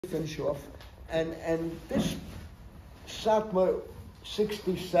finish off. And this Satmar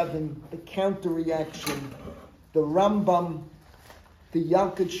 67, the counter-reaction, the Rambam, the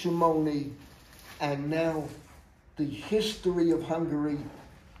Yalkut Shimoni, and now the history of Hungary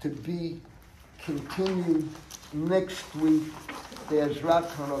to be continued next week. There's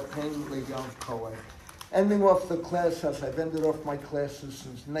Rakeffet Legal Kohen. Ending off the class as I've ended off my classes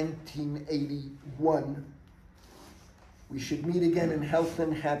since 1981. We should meet again in health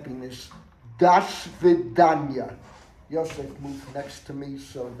and happiness. Das Vidanya. Yosef moved next to me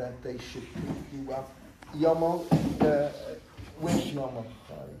so that they should pick you up. Yomo, where's Yomo?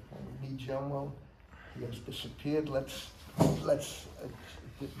 Sorry, I need Yomo. He has disappeared. Let's.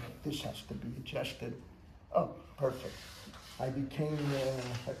 This has to be adjusted. Oh, perfect. I became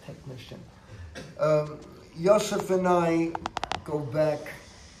a technician. Yosef and I go back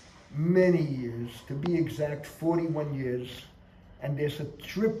many years, to be exact, 41 years, and there's a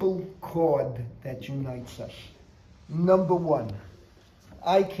triple cord that unites us. Number one,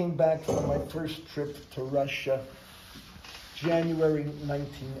 I came back from my first trip to Russia, January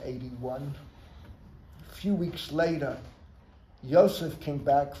 1981. A few weeks later, Yosef came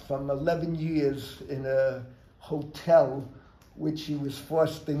back from 11 years in a hotel which he was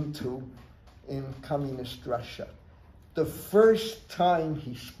forced into in communist Russia. The first time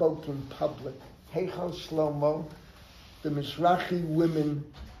he spoke in public, Heichal Shlomo, the Mizrahi women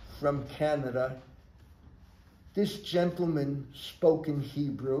from Canada, this gentleman spoke in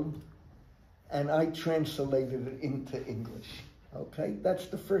Hebrew, and I translated it into English. Okay, that's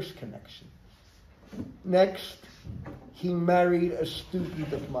the first connection. Next, he married a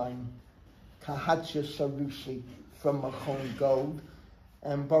student of mine, Kahatya Sarusi, from Machon Gold,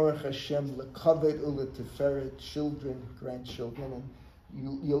 and Baruch Hashem, Rakeffet Ulateferet, children, grandchildren, and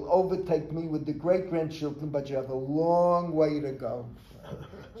you'll overtake me with the great-grandchildren, but you have a long way to go.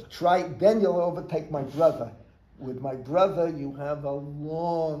 Then you'll overtake my brother. With my brother, you have a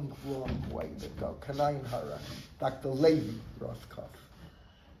long, long way to go. Kanayin Hara, Dr. Levi Rothkopf.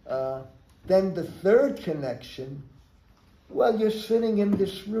 Then the third connection, well, you're sitting in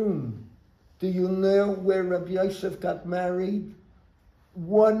this room. Do you know where Rabbi Yosef got married?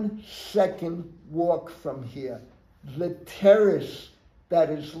 1 second walk from here. The terrace that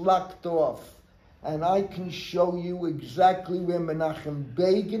is locked off. And I can show you exactly where Menachem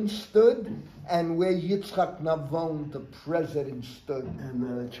Begin stood and where Yitzchak Navon, the president, stood. And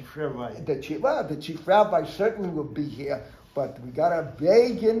the chief rabbi. The chief rabbi certainly will be here, but we got a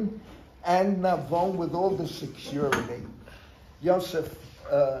Begin and Navon with all the security. Yosef,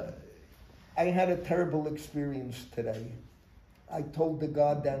 I had a terrible experience today. I told the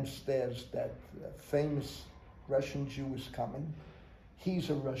guard downstairs that a famous Russian Jew was coming. He's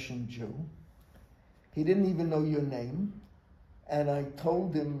a Russian Jew. He didn't even know your name. And I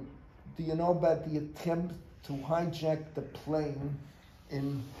told him, do you know about the attempt to hijack the plane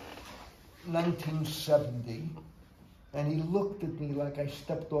in 1970? And he looked at me like I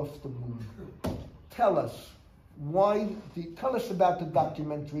stepped off the moon. Tell us about the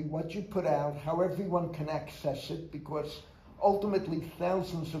documentary, what you put out, how everyone can access it, because ultimately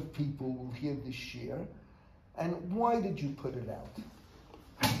thousands of people will hear this year. And why did you put it out?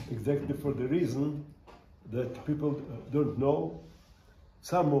 Exactly for the reason that people don't know.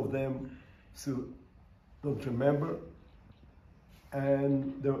 Some of them still don't remember.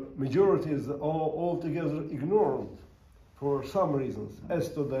 And the majority is altogether ignorant for some reasons. As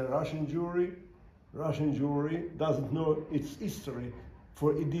to the Russian Jewry doesn't know its history,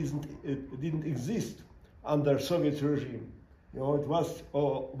 for it didn't exist under Soviet regime. You know, it was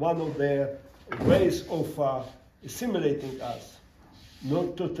one of the ways of assimilating us,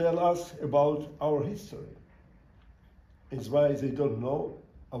 not to tell us about our history. It's why they don't know.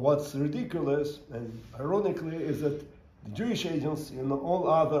 What's ridiculous and ironically is that the Jewish agency and all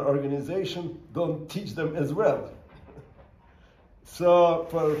other organizations don't teach them as well. So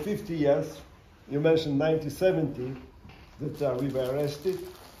for 50 years, you mentioned 1970, that we were arrested,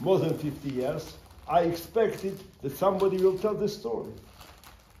 more than 50 years, I expected that somebody will tell the story.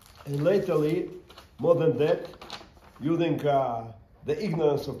 And lately, more than that, using the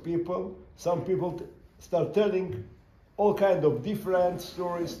ignorance of people, some people start telling all kinds of different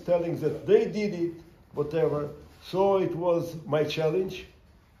stories, telling that they did it, whatever. So it was my challenge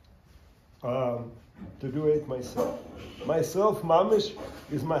to do it myself. Myself, mamish,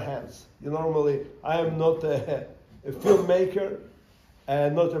 is my hands. Normally, I am not a filmmaker,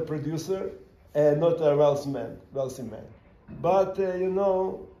 and not a producer, and not a wealthy man. But,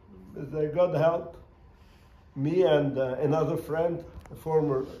 God help me and another friend, a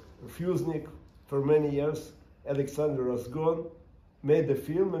former fusnik for many years, Alexander Rasgon, made the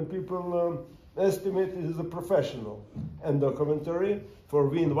film, and people estimate it as a professional and documentary. For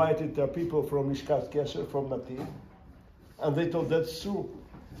we invited people from Lishkat Kesher, from Nativ, and they thought that's true.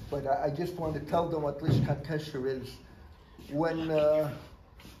 But I just want to tell them what Lishkat Kesher is. When,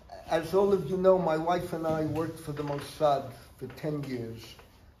 as all of you know, my wife and I worked for the Mossad for 10 years.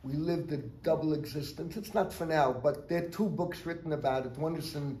 We lived a double existence. It's not for now, but there are 2 books written about it. One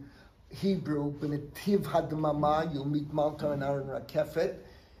is in Hebrew, B'netiv Hadmama, you'll meet Malta and Aharon Rakeffet,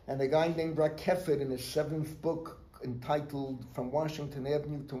 and a guy named Rakeffet in his 7th book entitled From Washington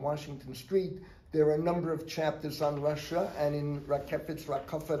Avenue to Washington Street. There are a number of chapters on Russia, and in Rakeffet's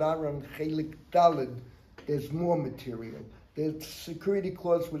Rakeffet Aharon Chelik Daled, there's more material. The security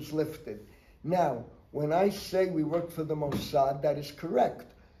clause was lifted. Now, when I say we worked for the Mossad, that is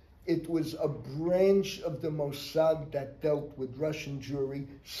correct. It was a branch of the Mossad that dealt with Russian Jewry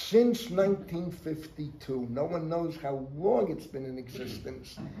since 1952. No one knows how long it's been in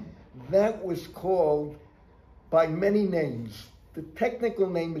existence. That was called by many names. The technical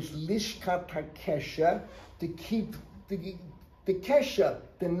name is Lishkat HaKesher, to keep the kesher,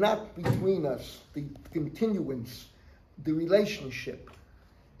 the knot between us, the continuance, the relationship.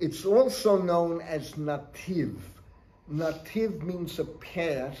 It's also known as Nativ. Nativ means a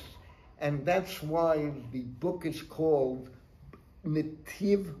path, and that's why the book is called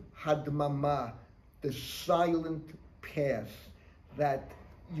Nativ Hadmama, the silent path, that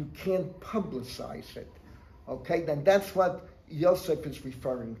you can't publicize it. Okay, then that's what Yosef is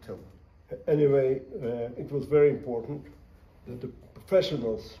referring to. Anyway, it was very important that the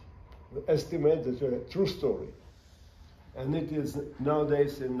professionals estimate that it's a true story. And it is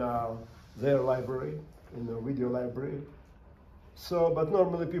nowadays in their library, in the video library. So, but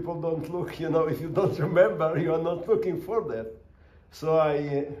normally people don't look, if you don't remember, you are not looking for that. So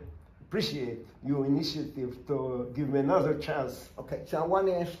I appreciate your initiative to give me another chance. Okay, so I want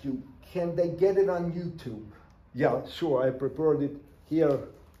to ask you, can they get it on YouTube? Yeah, sure, I prepared it here.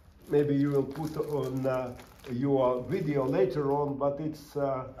 Maybe you will put on your video later on, but it's...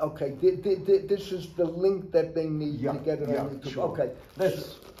 Okay, this is the link that they need to get it on YouTube. Sure. Okay,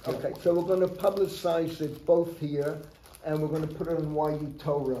 okay, so we're going to publicize it both here, and we're going to put it on YU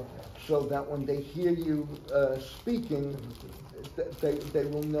Torah, so that when they hear you speaking, they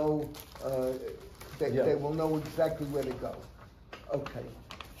will know they will know exactly where to go. Okay,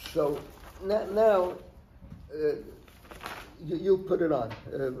 so now you'll put it on.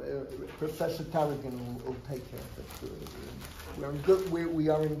 Professor Tarragon will take care of it. We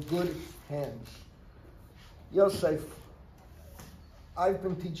are in good hands. Yosef, I've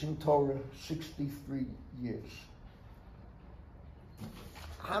been teaching Torah 63 years.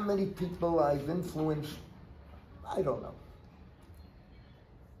 How many people I've influenced, I don't know.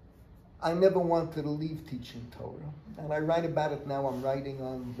 I never wanted to leave teaching Torah, and I write about it now. I'm writing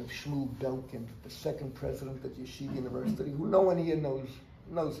on the Shmuel Belkin, the second president of Yeshiva University, who no one here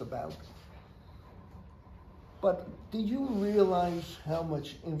knows about. But do you realize how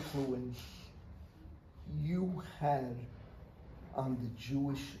much influence you had on the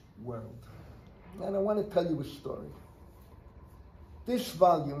Jewish world? And I want to tell you a story. This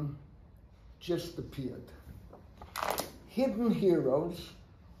volume just appeared. Hidden Heroes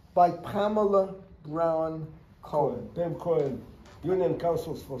by Pamela Brown Cohen. Pam Cohen, Union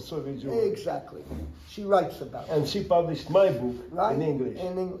Councils for Soviet Jewry. Exactly. She writes about it. And she published my book in English.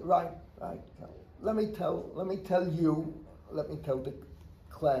 Right. Let me tell the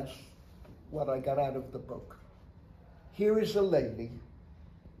class what I got out of the book. Here is a lady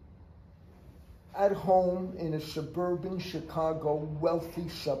at home in a suburban Chicago, wealthy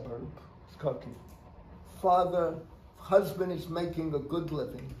suburb. Husband is making a good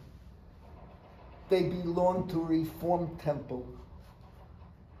living. They belong to a Reformed temple.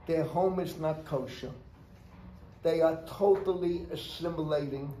 Their home is not kosher. They are totally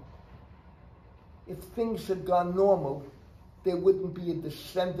assimilating. If things had gone normal, there wouldn't be a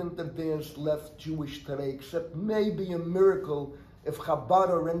descendant of theirs left Jewish today, except maybe a miracle if Chabad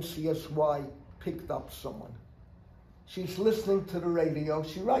or NCSY picked up someone. She's listening to the radio.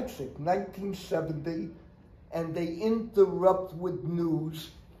 She writes it, 1970, and they interrupt with news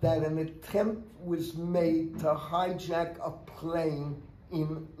that an attempt was made to hijack a plane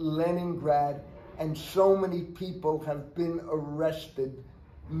in Leningrad, and so many people have been arrested,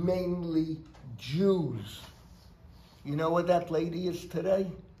 mainly Jews. You know where that lady is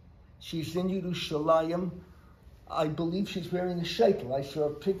today? She's in Yerushalayim I believe she's wearing a shekel. I saw a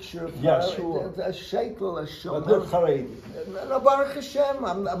picture of Yeah, her. sure. A shekel, a But shomer. not Haredi. No, Baruch Hashem.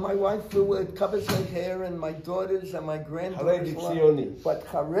 My wife it covers her hair, and my daughters and my granddaughters. Haredi Tzioni. But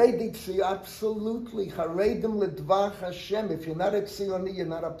Haredi Tzioni, absolutely. Haredim L'Dvach Hashem. If you're not a Tzioni, you're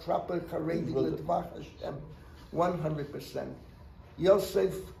not a proper Haredi L'Dvach Hashem. 100%.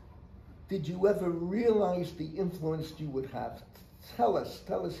 Yosef, did you ever realize the influence you would have? Tell us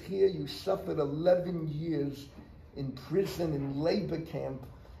here, you suffered 11 years in prison, in labor camp.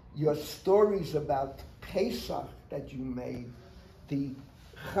 Your stories about Pesach that you made, the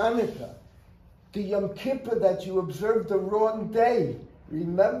Hanukkah, the Yom Kippur that you observed the wrong day.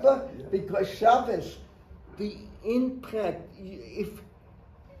 Remember? Yeah. Because Shabbos, the impact, if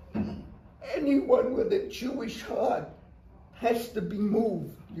anyone with a Jewish heart has to be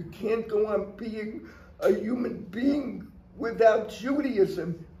moved, you can't go on being a human being without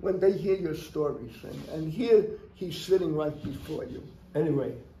Judaism when they hear your stories. And here he's sitting right before you.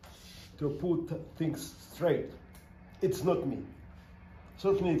 Anyway, to put things straight, it's not me.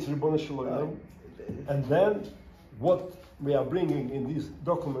 Certainly it's Ribono Shel Olam. And then what we are bringing in this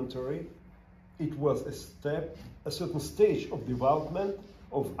documentary, it was a certain stage of development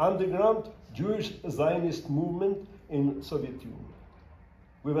of underground Jewish Zionist movement in Soviet Union.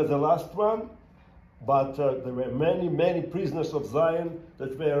 We were the last one, but there were many prisoners of Zion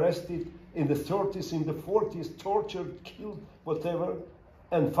that were arrested in the 30s, in the 40s, tortured, killed, whatever.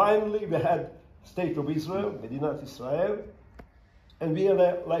 And finally we had State of Israel, Medinat Israel, and we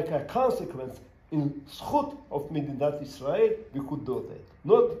had like a consequence, in zchut of Medinat Israel, we could do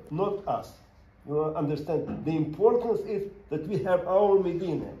that. Not us. You know, understand? The importance is that we have our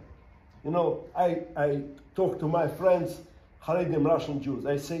Medina. You know, I talk to my friends, Haredim Russian Jews.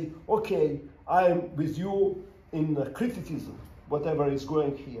 I say, okay, I am with you in criticism, whatever is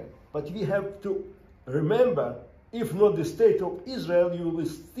going here. But we have to remember, if not the State of Israel, you will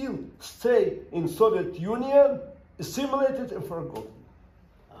still stay in Soviet Union, assimilated and forgotten.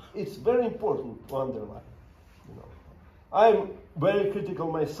 It's very important to underline. You know, I'm very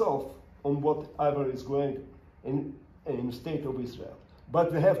critical myself on whatever is going in the State of Israel.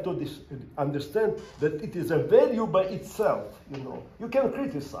 But we have to understand that it is a value by itself. You know, you can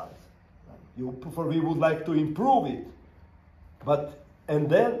criticize. We would like to improve it. And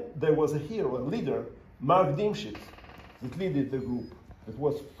then there was a hero, a leader, Mark Dimshitz, that led the group, that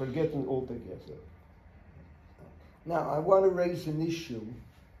was forgotten altogether. Now, I want to raise an issue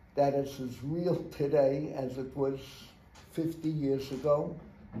that is as real today as it was 50 years ago,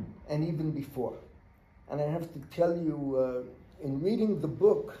 and even before. And I have to tell you, in reading the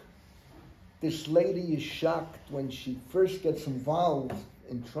book, this lady is shocked when she first gets involved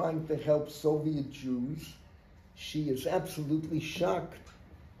in trying to help Soviet Jews. She is absolutely shocked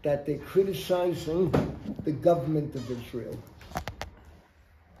that they're criticizing the government of Israel.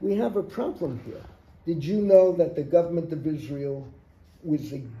 We have a problem here. Did you know that the government of Israel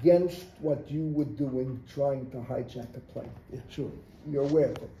was against what you were doing, trying to hijack a plane? Yeah, sure. You're aware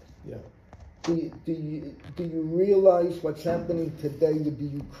of it? Yeah. Do you realize what's happening today with the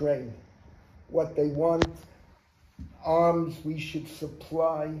Ukraine? What they want, arms we should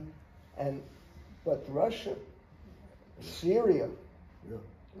supply, but Russia, Syria, yeah.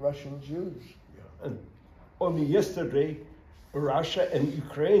 Russian Jews. Yeah. And only yesterday, Russia and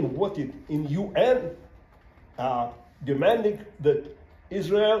Ukraine voted in UN demanding that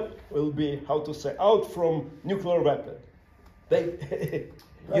Israel will be, out from nuclear weapon. They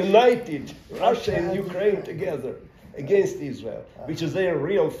united Russia and Ukraine together against Israel, which is their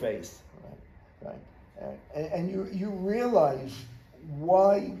real face. Right. And you realize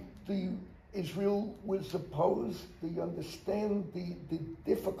why Israel was opposed. Do you understand the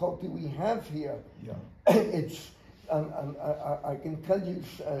difficulty we have here? Yeah. It's I can tell you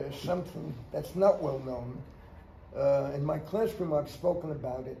something that's not well known. In my classroom, I've spoken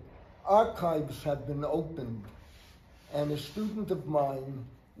about it. Archives have been opened, and a student of mine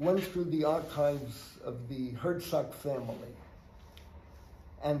went through the archives of the Herzog family,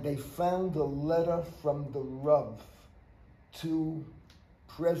 and they found a letter from the Rav to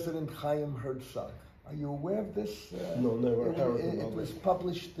President Chaim Herzog. Are you aware of this? No, never heard of it. It was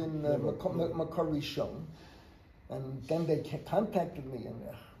published in Makor Rishon, and then they contacted me, and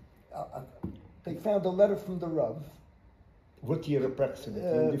they found a letter from the Rav. What year approximately?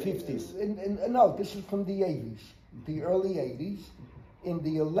 In the 50s? No, this is from the 80s, the early 80s. In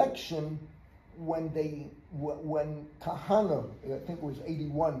the election, when Kahana, I think it was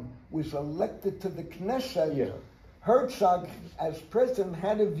 81, was elected to the Knesset, yeah. Herzog, as president,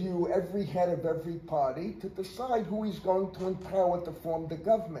 had to view every head of every party to decide who he's going to empower to form the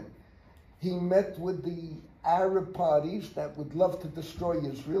government. He met with the Arab parties that would love to destroy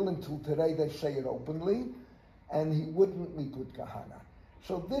Israel. Until today they say it openly, and he wouldn't meet with Kahana.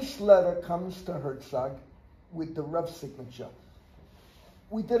 So this letter comes to Herzog with the Rav's signature.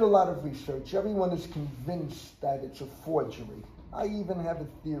 We did a lot of research. Everyone is convinced that it's a forgery. I even have a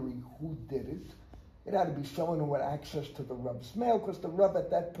theory who did it. It had to be someone who had access to the Rav's mail, because the Rav at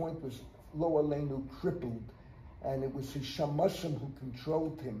that point was Lo Aleinu crippled, and it was his shamasim who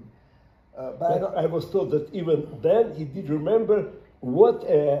controlled him. But I was told that even then he did remember what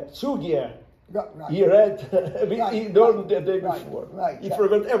Sugya he read he learned the day before. He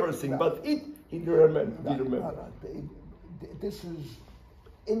forgot everything, but he remember. This is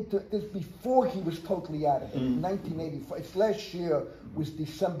before he was totally out of it. 1985. His last year was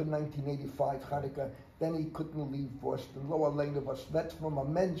December 1985, Hanukkah. Then he couldn't leave Boston. Lo Aleinu was that's from a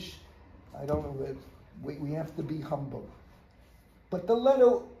mensch. I don't know. We have to be humble. But the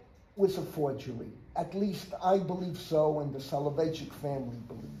letter was a forgery. At least I believe so, and the Soloveitchik family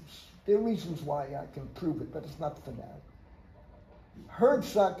believes. There are reasons why I can prove it, but it's not for now.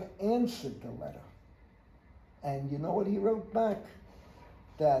 Herzog answered the letter. And you know what he wrote back?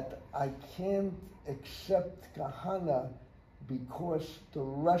 That I can't accept Kahana because the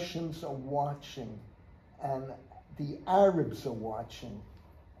Russians are watching and the Arabs are watching.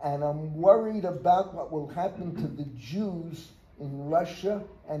 And I'm worried about what will happen to the Jews in Russia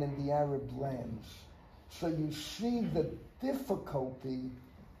and in the Arab lands. So you see the difficulty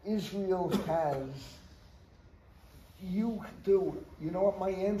Israel has. You know what my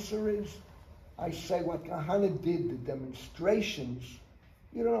answer is? I say what Kahana did, the demonstrations,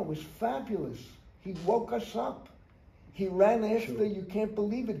 it was fabulous. He woke us up. He ran after, you can't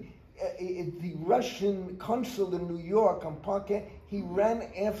believe it. The Russian consul in New York on Park, he ran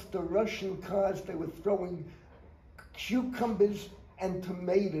after Russian cars. They were throwing cucumbers and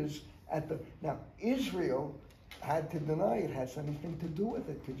tomatoes at the... Now, Israel had to deny it has anything to do with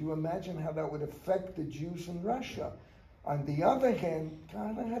it. Could you imagine how that would affect the Jews in Russia? On the other hand,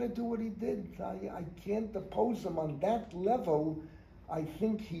 God had to do what he did. I can't oppose him on that level. I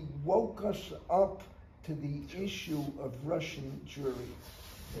think he woke us up to the issue of Russian Jewry.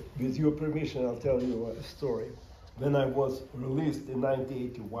 With your permission, I'll tell you a story. When I was released in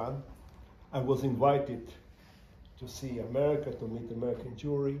 1981, I was invited to see America, to meet American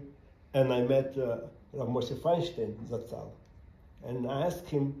Jewry, and I met Rav Moshe Feinstein, Zatzal, and I asked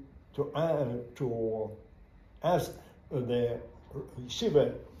him to ask the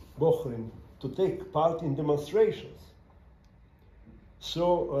Yeshiva Bochrim to take part in demonstrations.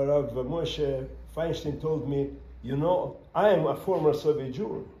 So Rav Moshe Feinstein told me, I am a former Soviet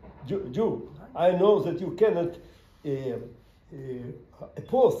Jew. I know that you cannot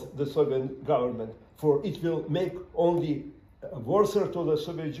oppose the Soviet government, for it will make only worse to the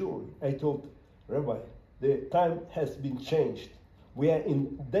Soviet Jewry. I told Rabbi, the time has been changed. We are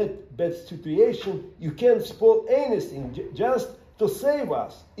in that bad situation. You can't spoil anything just to save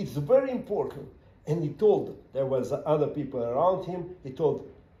us. It's very important. And he told, there was other people around him, he told,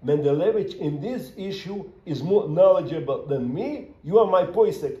 Mendelevitch in this issue is more knowledgeable than me. You are my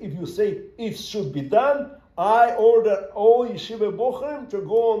poisek. If you say it should be done, I order all Yeshiva Bochrim to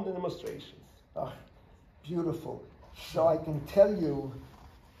go on the demonstrations. Beautiful. So I can tell you,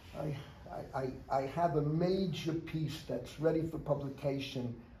 I have a major piece that's ready for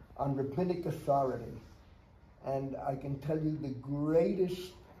publication on rabbinic authority. And I can tell you the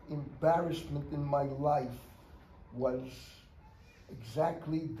greatest embarrassment in my life was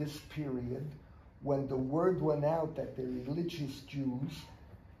exactly this period when the word went out that the religious Jews,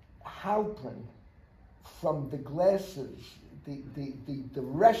 Halpern, from the glasses, the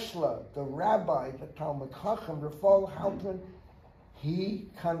wrestler, the rabbi, the Talmud Chacham, Rafal Halpern, he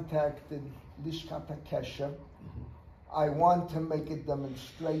contacted Lishkat HaKesher. I want to make a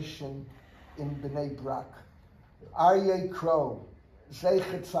demonstration in Bnei Brak. Aryeh Crow,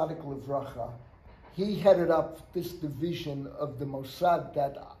 Zeichet Tzadik Livracha, he headed up this division of the Mossad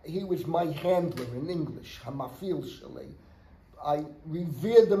that he was my handler in English, Hamafil Shali. I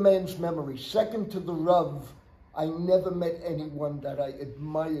revere the man's memory. Second to the Rav, I never met anyone that I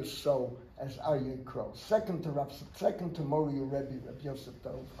admire so as Aryeh Crow. Second to Rav, second to Mori Rebbe, Rabbi Yosef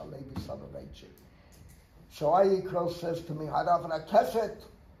Dov, Halevi Soloveitchik. So Aryeh Crow says to me, Harav Rakeffet,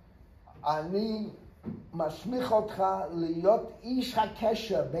 Ani masmich otcha liyot ish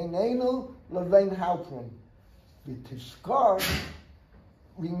hakesher beinenu levein Halpern. V'tizkar,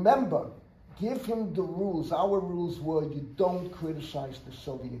 remember, give him the rules. Our rules were you don't criticize the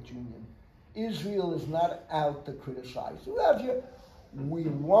Soviet Union. Israel is not out to criticize. We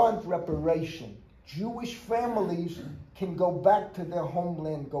want reparation. Jewish families can go back to their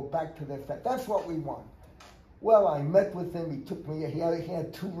homeland, go back to their family. That's what we want. Well, I met with him. He took me. He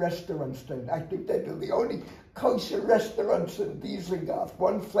had 2 restaurants then. I think they were the only kosher restaurants in Dizengoff.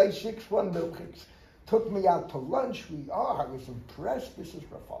 One Fleischix, one Milchix. Took me out to lunch. I was impressed. This is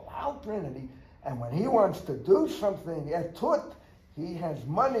Raphael Halprin, and when he wants to do something, he has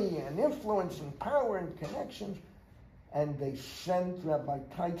money and influence and power and connections. And they sent Rabbi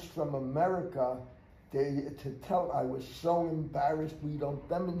Teitz from America to tell. I was so embarrassed. We don't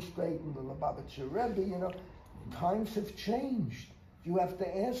demonstrate in the Lubavitcher Rebbe, Times have changed. You have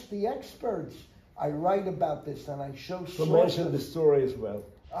to ask the experts. I write about this and I show sources. So mention the story as well.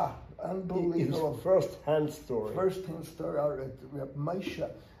 Unbelievable. It's a first-hand story. First-hand story, Reb Moshe.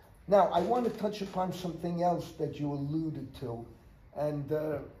 Now, I want to touch upon something else that you alluded to. And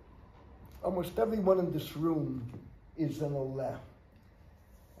almost everyone in this room is an Oleh.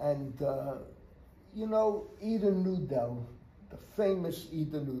 And, Ida Nudel, the famous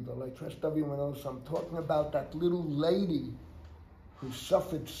Ida Nudel, I trust everyone knows I'm talking about, that little lady who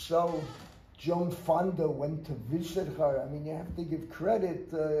suffered so. Joan Fonda went to visit her. I mean, you have to give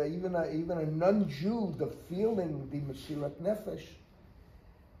credit, even a non-Jew, the feeling, the Mesirat Nefesh.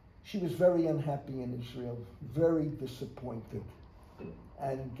 She was very unhappy in Israel, very disappointed.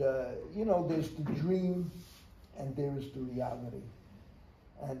 And, there's the dream and there is the reality.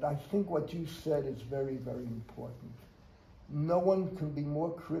 And I think what you said is very, very important. No one can be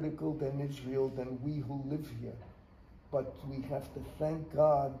more critical than Israel than we who live here. But we have to thank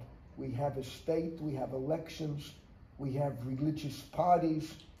God. We have a state, we have elections, we have religious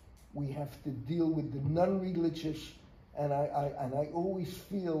parties, we have to deal with the non-religious, and I always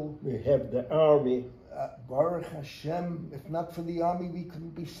feel... We have the army. Baruch Hashem, if not for the army, we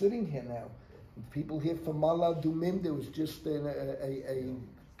couldn't be sitting here now. People here from Mala Dumim, there was just a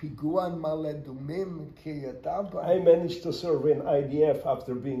pigua in Mala Dumim in Kiryat Arba. I managed to serve in IDF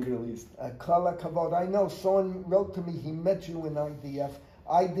after being released. Kala Kavod, I know, someone wrote to me, he met you in IDF.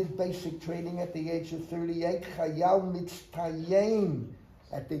 I did basic training at the age of 38. Chayal Mitztayim.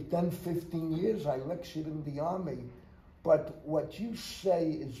 At the 15 years, I lectured in the army. But what you say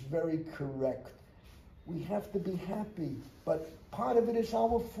is very correct. We have to be happy. But part of it is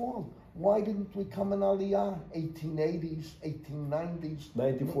our fault. Why didn't we come in Aliyah? 1880s, 1890s.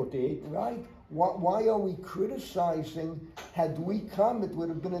 1948. Right? Why are we criticizing? Had we come, it would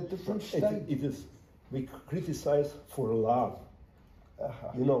have been a different state. We criticize for love.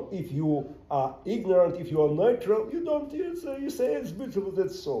 If you are ignorant, if you are neutral, you say it's beautiful,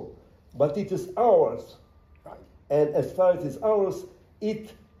 that's so. But it is ours. Right. And as far as it's ours,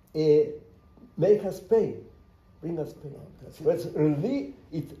 it makes us pain. Bring us pain.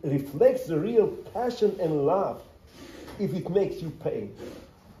 It reflects the real passion and love if it makes you pain.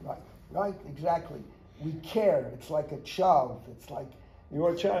 Right, exactly. We care. It's like a child. It's like...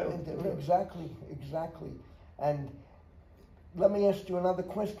 You're a child. Exactly. And let me ask you another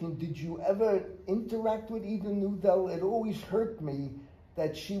question. Did you ever interact with Ida Nudel? It always hurt me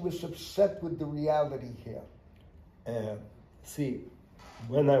that she was upset with the reality here. See,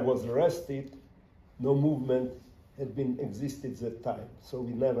 when I was arrested, no movement had been existed at that time, so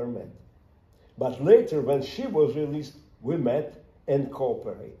we never met. But later, when she was released, we met and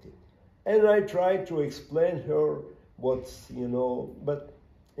cooperated. And I tried to explain her but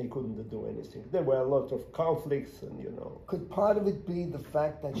I couldn't do anything. There were a lot of conflicts and, Could part of it be the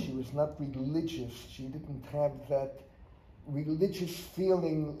fact that she was not religious? She didn't have that religious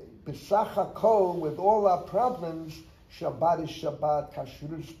feeling, B'sach HaKol, with all our problems, Shabbat is Shabbat,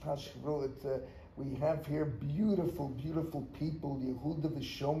 Kashrut is Kashrut. We have here beautiful, beautiful people, Yehuda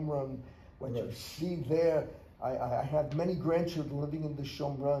v'Shomron. What you see there, I have many grandchildren living in the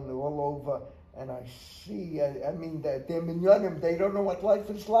Shomron, they're all over. And I see, they're minyanim, they don't know what life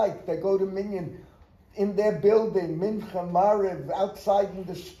is like. They go to minyan in their building, mincha, mariv, outside in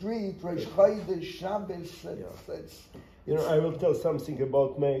the street, Rosh Chodesh, Shabbos. I will tell something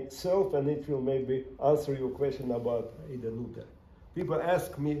about myself, and it will maybe answer your question about Ida Nudel. People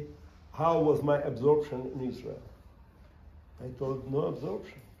ask me, how was my absorption in Israel? I told no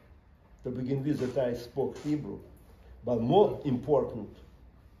absorption. To begin with, that I spoke Hebrew. But more important,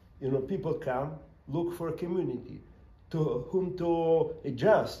 people come, look for a community to whom to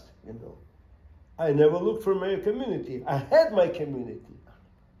adjust, I never looked for my community. I had my community.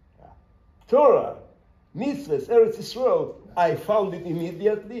 Torah, mitzvahs, Eretz Yisrael, I found it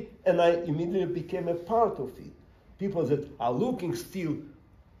immediately, and I immediately became a part of it. People that are looking still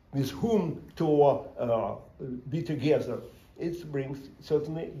with whom to be together, it brings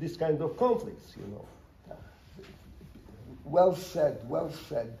certainly this kind of conflicts, Well said.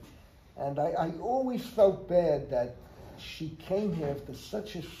 And I always felt bad that she came here after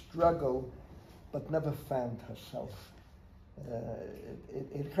such a struggle, but never found herself.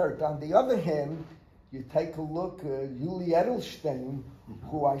 It hurt. On the other hand, you take a look, Yuli Edelstein,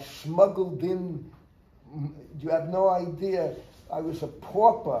 who I smuggled in, you have no idea, I was a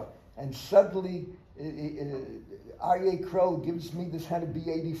pauper, and suddenly Aryeh Kroll gives me, this had to be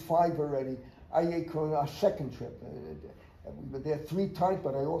 85 already, Aryeh Kroll, our second trip. We were there 3 times,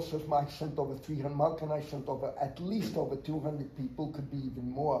 but I sent over 300, Malk and I sent over at least over 200 people, could be even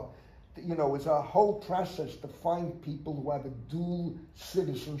more. You know, it's a whole process to find people who have a dual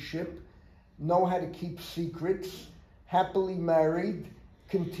citizenship, know how to keep secrets, happily married,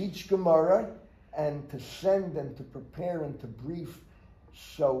 can teach Gemara, and to send and to prepare and to brief.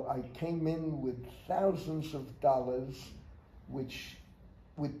 So I came in with thousands of dollars, which,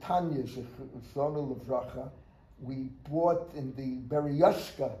 with Tanya's Zona Levracha, we bought in the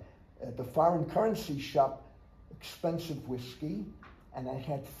Berioska, the foreign currency shop, expensive whiskey, and I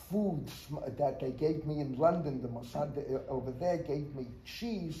had foods that they gave me in London. The Mossad over there gave me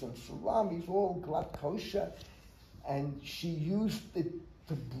cheese and salamis, all glatt kosher, and she used it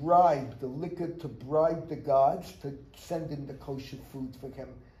to bribe, the liquor to bribe the gods to send in the kosher food for him.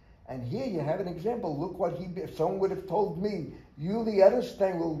 And here you have an example. Look what someone would have told me, Yuli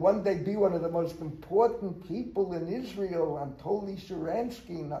Edelstein will one day be one of the most important people in Israel, Anatoly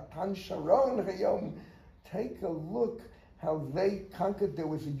Sharansky, Natan Sharon, Hayom. Take a look how they conquered. There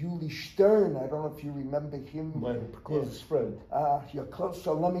was a Yuli Stern, I don't know if you remember him. My closest friend. Your close,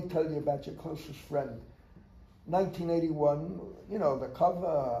 so let me tell you about your closest friend. 1981, you know, the cover,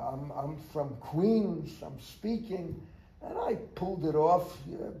 I'm from Queens, I'm speaking, and I pulled it off,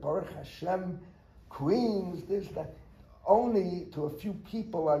 Baruch Hashem, Queens, this, that. Only to a few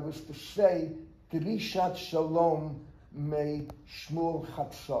people I was to say, Drishat Shalom me Shmuel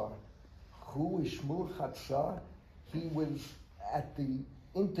Chatzar. Who is Shmuel Chatzar? He was at the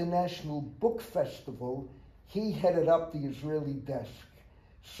International Book Festival. He headed up the Israeli desk.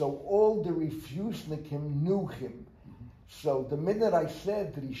 So all the refusnikim knew him. So the minute I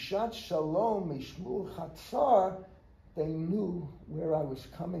said Drishat Shalom me Shmuel Chatzar, they knew where I was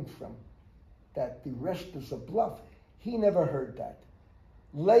coming from, that the rest is a bluff. He never heard that.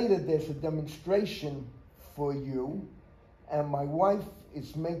 Later, there's a demonstration for you, and my wife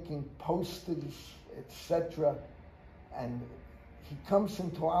is making posters, etc. And he comes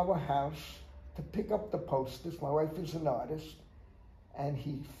into our house to pick up the posters. My wife is an artist, and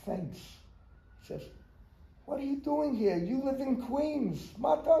he faints. He says, "What are you doing here? You live in Queens."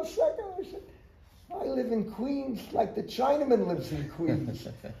 Mata Seka. I said, "I live in Queens like the Chinaman lives in Queens."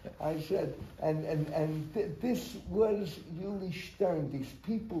 I said, this was Yuli Stern. These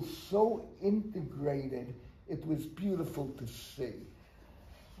people so integrated, it was beautiful to see.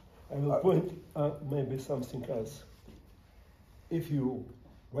 I will point out maybe something else. If you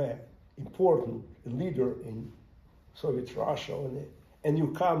were important leader in Soviet Russia and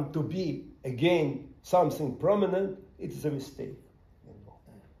you come to be again something prominent, it is a mistake.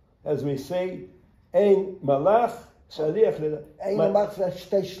 As we say, Ein Malach Shaliach Leda.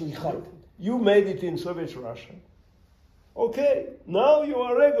 You made it in Soviet Russia. Okay, now you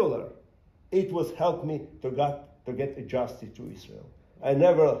are regular. It was helped me to get adjusted to Israel. I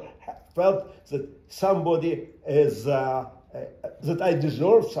never felt that somebody is that I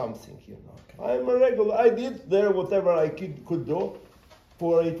deserve something. You know, okay. I'm a regular. I did there whatever I could do,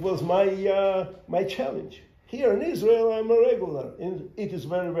 for it was my challenge. Here in Israel, I'm a regular. It is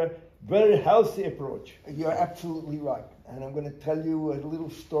very healthy approach. You're absolutely right. And I'm going to tell you a little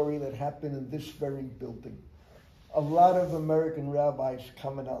story that happened in this very building. A lot of American rabbis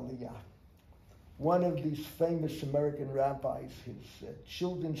come in Aliyah. One of these famous American rabbis, his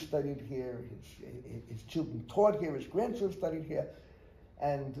children studied here, his children taught here, his grandchildren studied here,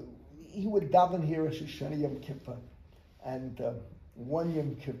 and he would daven here as Shoshana Yom Kippur. And one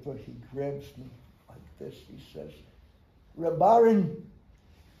Yom Kippur, he grabs me like this, he says, "Reb Aharon,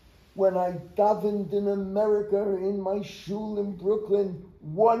 when I davened in America in my shul in Brooklyn,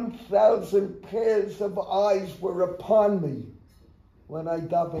 1,000 pairs of eyes were upon me. When I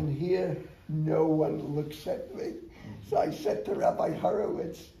daven here, no one looks at me." So I said to Rabbi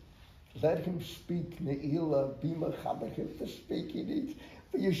Horowitz, let him speak, Ne'ilah, Bima Chabakim to speak he needs.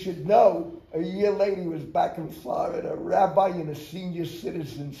 But you should know, a year later he was back in Florida, a rabbi in a senior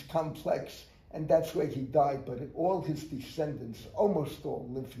citizens complex, and that's where he died. But all his descendants, almost all,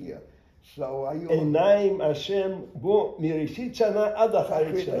 live here. So Einaim Hashem bo mirishit shana ad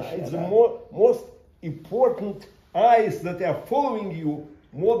acharit shana. It's the most important eyes that are following you,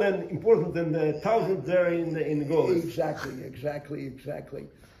 more than important than the thousands there in Golan. Exactly.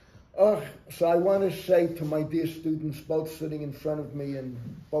 So I want to say to my dear students, both sitting in front of me and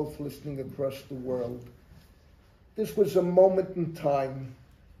both listening across the world, this was a moment in time,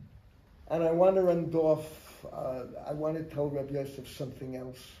 and I want to end off, I want to tell Rabbi Yosef something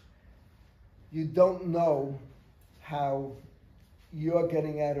else. You don't know how your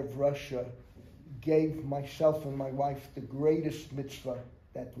getting out of Russia gave myself and my wife the greatest mitzvah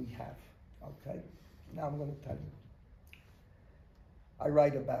that we have, okay? Now I'm going to tell you. I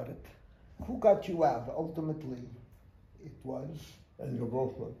write about it. Who got you out? Ultimately, it was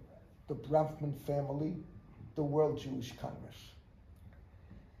the Bronfman family, the World Jewish Congress.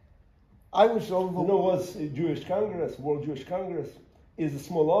 I was over. You know what's a Jewish Congress? World Jewish Congress is a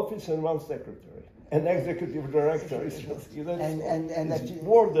small office and one secretary. An executive director is just it's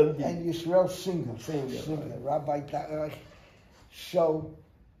more than and Yisrael Singer, Rabbi. So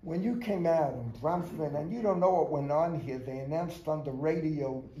when you came out in Bronfman, and you don't know what went on here, they announced on the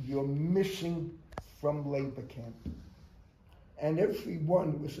radio, you're missing from labor camp. And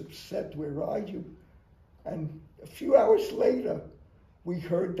everyone was upset, where are you? And a few hours later, we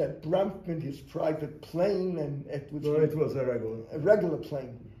heard that Bronfman, his private plane, and it was a regular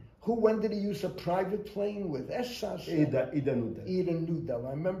plane. When did he use a private plane with? Essas? Ida Nudel. Ida Nudel.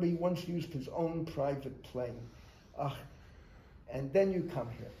 I remember he once used his own private plane. And then you come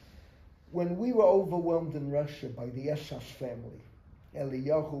here. When we were overwhelmed in Russia by the Essas family,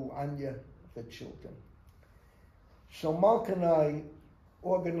 Eliyahu, Anya, the children. So Mark and I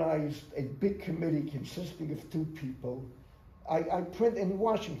organized a big committee consisting of 2 people. I print in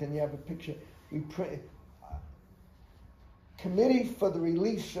Washington, you have a picture. We print committee for the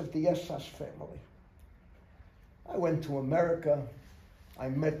release of the Essas family. I went to America. I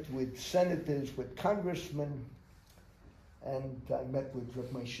met with senators, with congressmen, and I met with Rav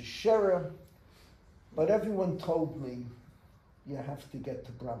Moshe Sherer, but everyone told me, you have to get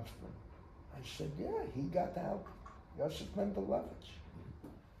to Bronfman. I said, yeah, he got out, Yosef Mendelevitch.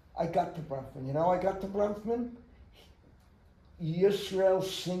 I got to Bronfman. You know I got to Bronfman? Yisrael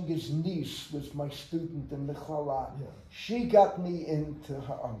Singer's niece was my student in the Chala. Yeah. She got me into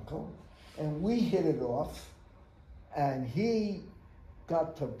her uncle, and we hit it off, and he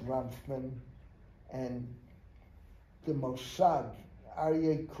got to Bronfman, and the Mossad,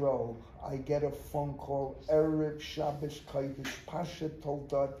 Aryeh Kroll, I get a phone call, Erev Shabbos Kodesh, Pasha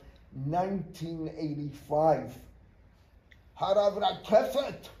Toldat, 1985. Harav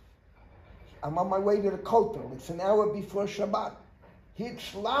Rakeffet. I'm on my way to the Kotel. It's an hour before Shabbat.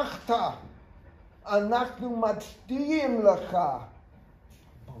 Hitzlachta. Anachnu matzdiim lecha.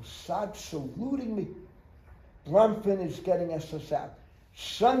 Mossad saluting me. Bronfman is getting us out.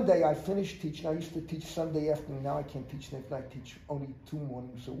 Sunday, I finished teaching. I used to teach Sunday afternoon. Now I can't teach night. I teach only 2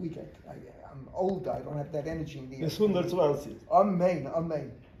 mornings a week. I'm older. I don't have that energy in the afternoon. Amen,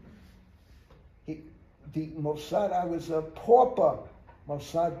 amen. The Mossad, I was a pauper.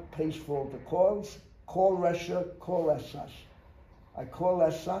 Mossad pays for all the calls. Call Russia, call Essas. I call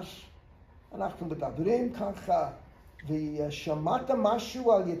Essas. אנחנו מדברים ככה, ושמעת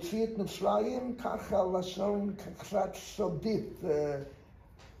משהו על יציאת מצרים, ככה לשון קצת סודית.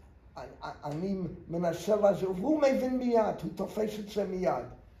 אני מנסה לעזור, והוא מבין מיד, הוא תופס את זה מיד.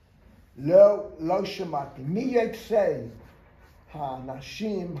 לא שמעתי. מי יצא?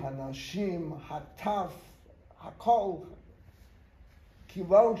 הנשים, הטף, הכל. כי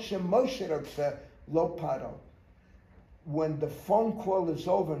לא שמשה רוצה, לא פרו. When the phone call is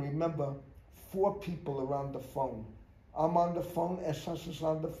over, and remember, 4 people are on the phone. I'm on the phone, Essas is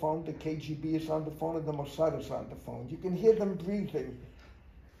on the phone, the KGB is on the phone, and the Mossad is on the phone. You can hear them breathing.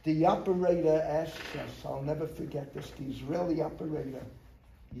 The operator asks us, I'll never forget this, the Israeli operator,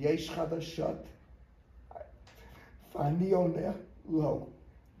 Yesh Chadashot? ואני אומר, לא.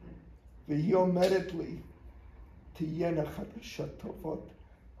 והיא אומרת לי, תהיינה חדשות טובות,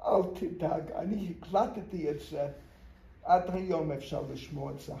 אל תדאג, אני הקלטתי את זה, עד היום אפשר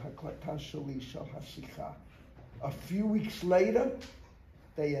לשמוע את זה, הקלטה שלי של השיחה. A few weeks later,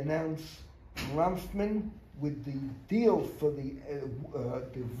 they announced Bronfman with the deal for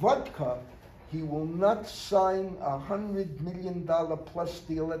the vodka. He will not sign $100 million plus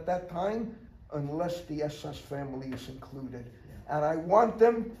deal at that time unless the Essas family is included. And I want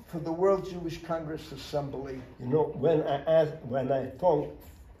them for the World Jewish Congress Assembly. You know, when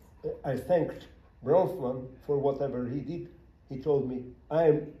I thanked Bronfman for whatever he did, he told me, I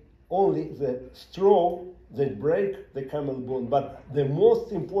am only the straw that break the camel bone. But the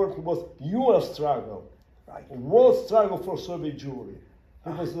most important was your struggle. Right. World struggle for Soviet Jewry.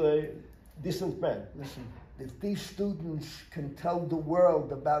 He was a decent man. Listen, if these students can tell the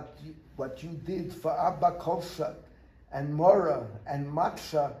world about what you did for Abba Kosa and Mora and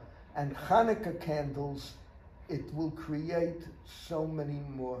Matzah, and Hanukkah candles, it will create so many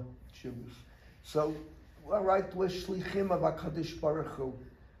more Jews. So, all right, we're shlichim of HaKadosh Baruch Hu.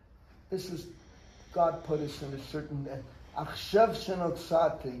 This is, God put us in a certain, Achshav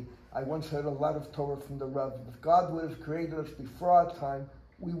shenotzati. I once heard a lot of Torah from the Rav. If God would have created us before our time,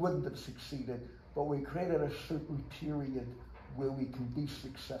 we wouldn't have succeeded. But we created a certain period where we can be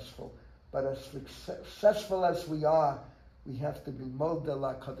successful. But as successful as we are, we have to be model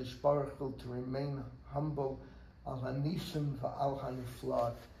HaKadosh Baruch Hu, to remain humble, al hanisim va'al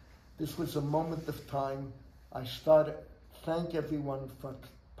haniflat. This was a moment of time. I started, thank everyone for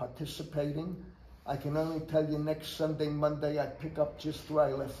participating. I can only tell you next Sunday, Monday, I pick up just where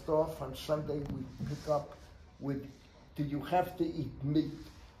I left off. On Sunday, we pick up with, do you have to eat meat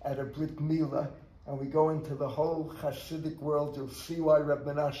at a Brit Milah? And we go into the whole Hasidic world. You'll see why Reb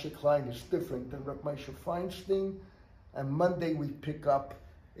Menashe Klein is different than Reb Moshe Feinstein. And Monday, we pick up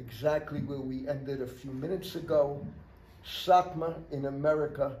exactly where we ended a few minutes ago. Satmar in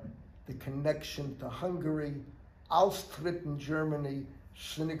America, the connection to Hungary, Austritt in Germany,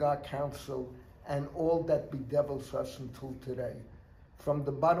 Synagogue Council, and all that bedevils us until today. From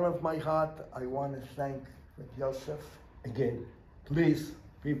the bottom of my heart, I want to thank Yosef. Again, please,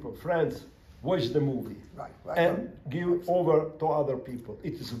 people, friends, watch the movie. Right. And give over to other people.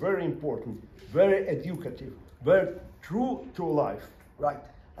 It is very important, very educative, very true to life. Right,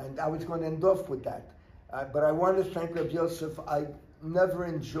 and I was going to end off with that. But I want to thank Reb Yosef. I never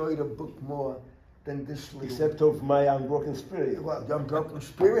enjoyed a book more than this little. Except of my Unbroken Spirit. Well, the Unbroken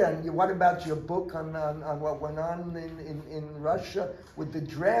Spirit. And what about your book on what went on in Russia with the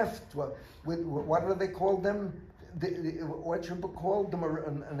draft? What do they call them? What's your book called?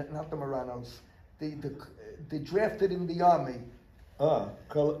 Not the Moranos. They drafted in the army.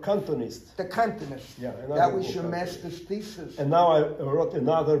 Cantonist. The Cantonist. Yeah, that was your master's thesis. And now I wrote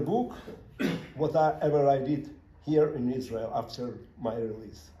another book, whatever I did here in Israel after my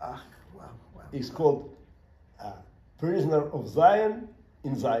release. Wow. It's called Prisoner of Zion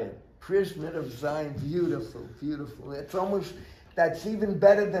in Zion. Prisoner of Zion, beautiful. It's almost, that's even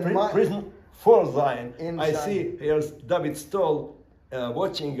better than mine. Prison for Zion. I Zion. see here's David Stoll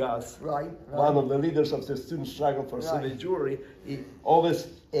watching us. Right. One of the leaders of the student struggle for civil Jewry. He always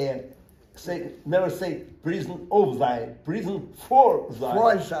never say prison of Zion, prison for Zion.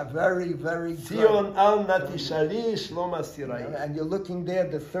 For Zion, very, very good. Zion al natishali shlom asirai. And you're looking there,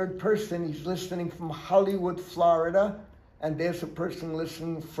 the third person, he's listening from Hollywood, Florida, and there's a person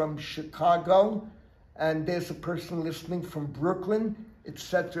listening from Chicago, and there's a person listening from Brooklyn,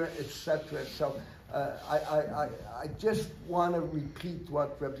 etc., etc. So I just want to repeat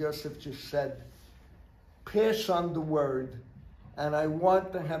what Reb Yosef just said. Pass on the word, and I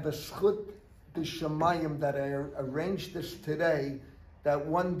want to have a schut b'shamayim that I arranged this today, that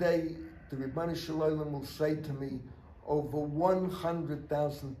one day the Ribbon Shalom will say to me, over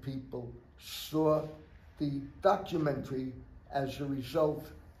 100,000 people saw the documentary as a result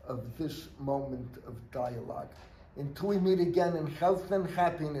of this moment of dialogue. Until we meet again in health and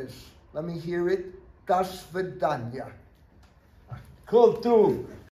happiness, let me hear it. Das Vidanya. Kol Tuv.